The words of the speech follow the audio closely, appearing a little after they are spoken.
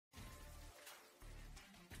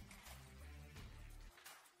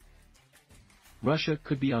Russia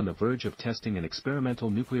could be on the verge of testing an experimental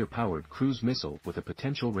nuclear-powered cruise missile with a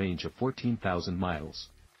potential range of 14,000 miles.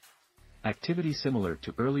 Activity similar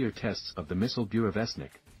to earlier tests of the missile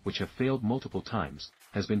Burevestnik, which have failed multiple times,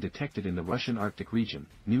 has been detected in the Russian Arctic region,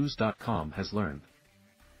 News.com has learned.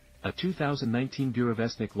 A 2019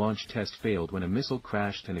 Burevestnik launch test failed when a missile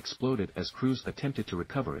crashed and exploded as crews attempted to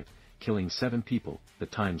recover it, killing 7 people, the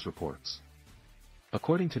Times reports.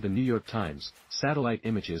 According to the New York Times, satellite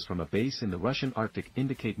images from a base in the Russian Arctic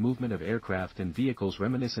indicate movement of aircraft and vehicles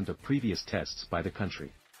reminiscent of previous tests by the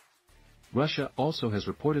country. Russia also has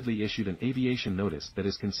reportedly issued an aviation notice that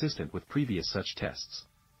is consistent with previous such tests.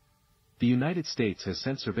 The United States has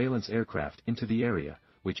sent surveillance aircraft into the area,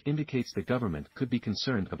 which indicates the government could be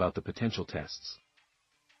concerned about the potential tests.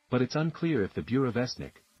 But it's unclear if the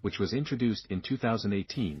Burevestnik, which was introduced in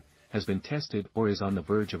 2018, has been tested or is on the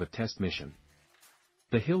verge of a test mission.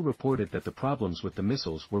 The Hill reported that the problems with the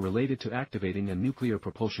missiles were related to activating a nuclear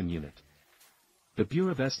propulsion unit. The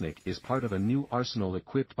Burevestnik is part of a new arsenal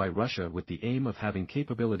equipped by Russia with the aim of having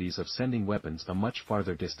capabilities of sending weapons a much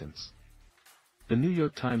farther distance. The New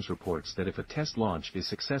York Times reports that if a test launch is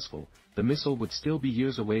successful, the missile would still be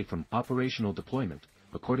years away from operational deployment,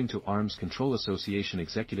 according to Arms Control Association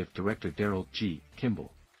Executive Director Daryl G.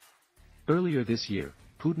 Kimball. Earlier this year,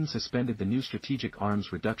 Putin suspended the new Strategic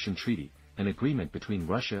Arms Reduction Treaty, an agreement between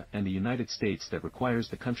Russia and the United States that requires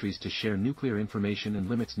the countries to share nuclear information and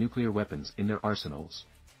limits nuclear weapons in their arsenals.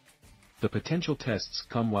 The potential tests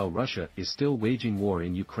come while Russia is still waging war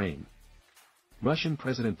in Ukraine. Russian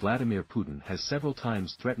President Vladimir Putin has several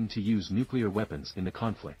times threatened to use nuclear weapons in the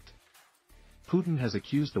conflict. Putin has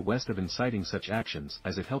accused the West of inciting such actions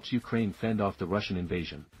as it helps Ukraine fend off the Russian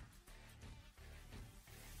invasion.